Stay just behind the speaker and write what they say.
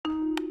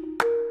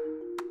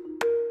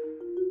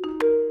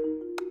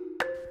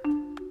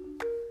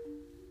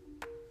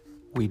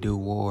We do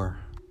war.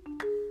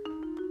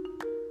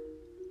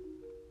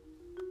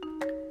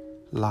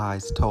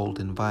 Lies told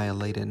in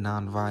violated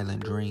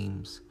nonviolent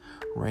dreams.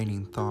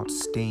 Raining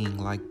thoughts sting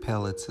like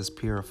pellets as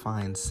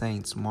purifying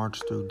saints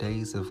march through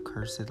days of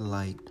cursed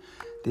light.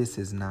 This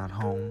is not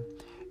home.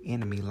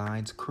 Enemy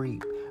lines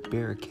creep.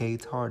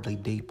 Barricades hardly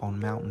deep on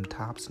mountain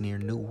tops near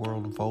New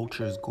World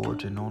vultures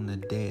gorging on the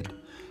dead.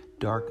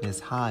 Darkness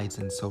hides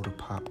in soda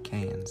pop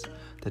cans.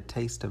 The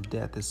taste of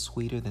death is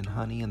sweeter than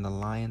honey in the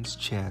lion's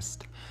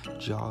chest.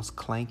 Jaws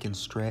clank and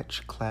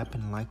stretch,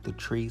 clapping like the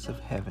trees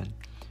of heaven.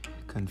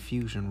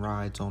 Confusion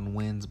rides on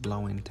winds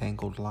blowing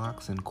tangled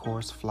locks and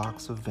coarse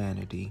flocks of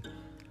vanity.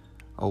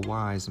 A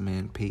wise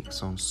man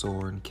peeks on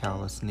sore and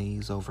callous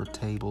knees over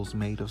tables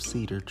made of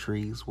cedar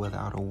trees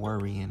without a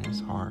worry in his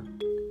heart.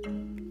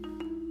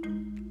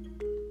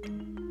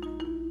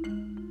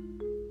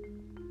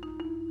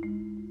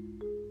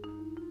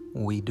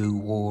 We do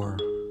war.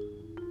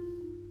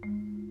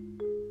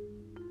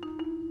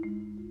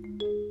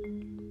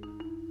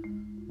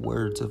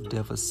 Words of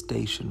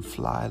devastation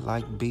fly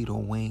like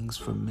beetle wings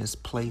from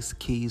misplaced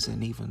keys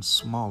and even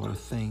smaller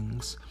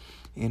things.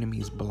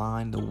 Enemies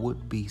blind the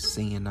would-be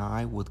seeing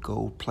eye with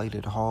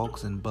gold-plated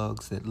hogs and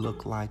bugs that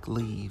look like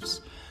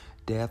leaves.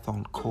 Death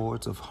on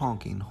cords of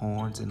honking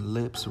horns and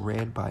lips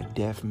read by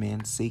deaf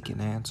men seeking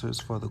answers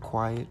for the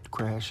quiet,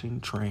 crashing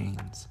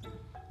trains.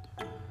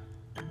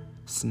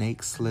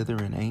 Snakes slither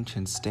in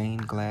ancient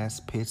stained glass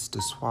pits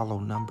to swallow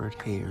numbered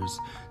hairs,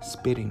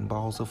 spitting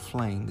balls of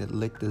flame that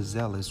lick the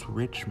zealous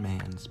rich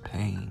man's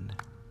pain.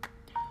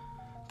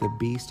 The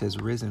beast has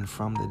risen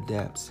from the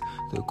depths.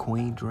 The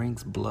queen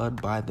drinks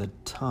blood by the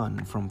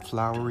ton from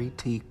flowery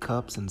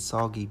teacups and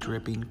soggy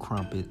dripping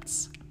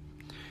crumpets.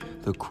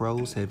 The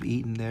crows have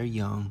eaten their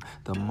young.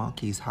 The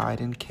monkeys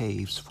hide in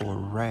caves, for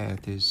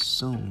wrath is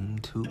soon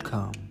to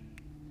come.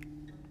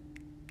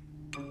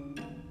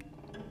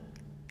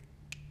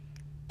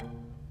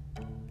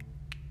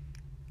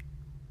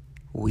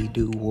 We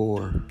do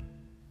war.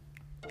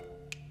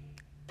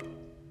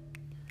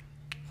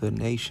 The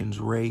nations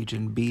rage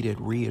and beat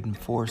at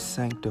reinforced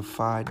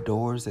sanctified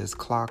doors as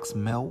clocks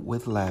melt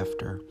with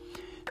laughter.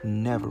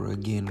 Never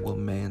again will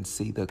man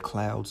see the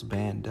clouds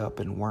band up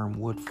and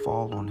wormwood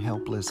fall on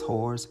helpless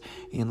whores,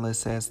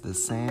 endless as the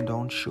sand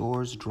on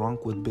shores,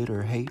 drunk with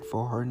bitter hate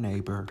for her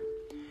neighbor.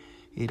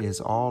 It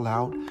is all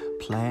out,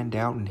 planned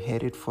out and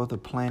headed for the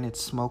planet,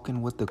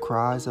 smoking with the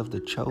cries of the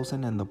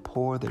chosen and the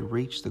poor that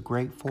reach the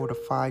great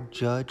fortified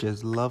judge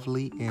as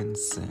lovely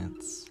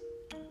incense.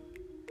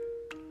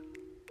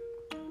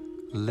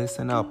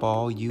 Listen up,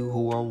 all you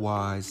who are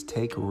wise,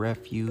 take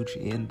refuge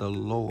in the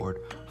Lord,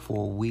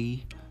 for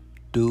we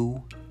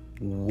do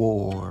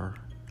war.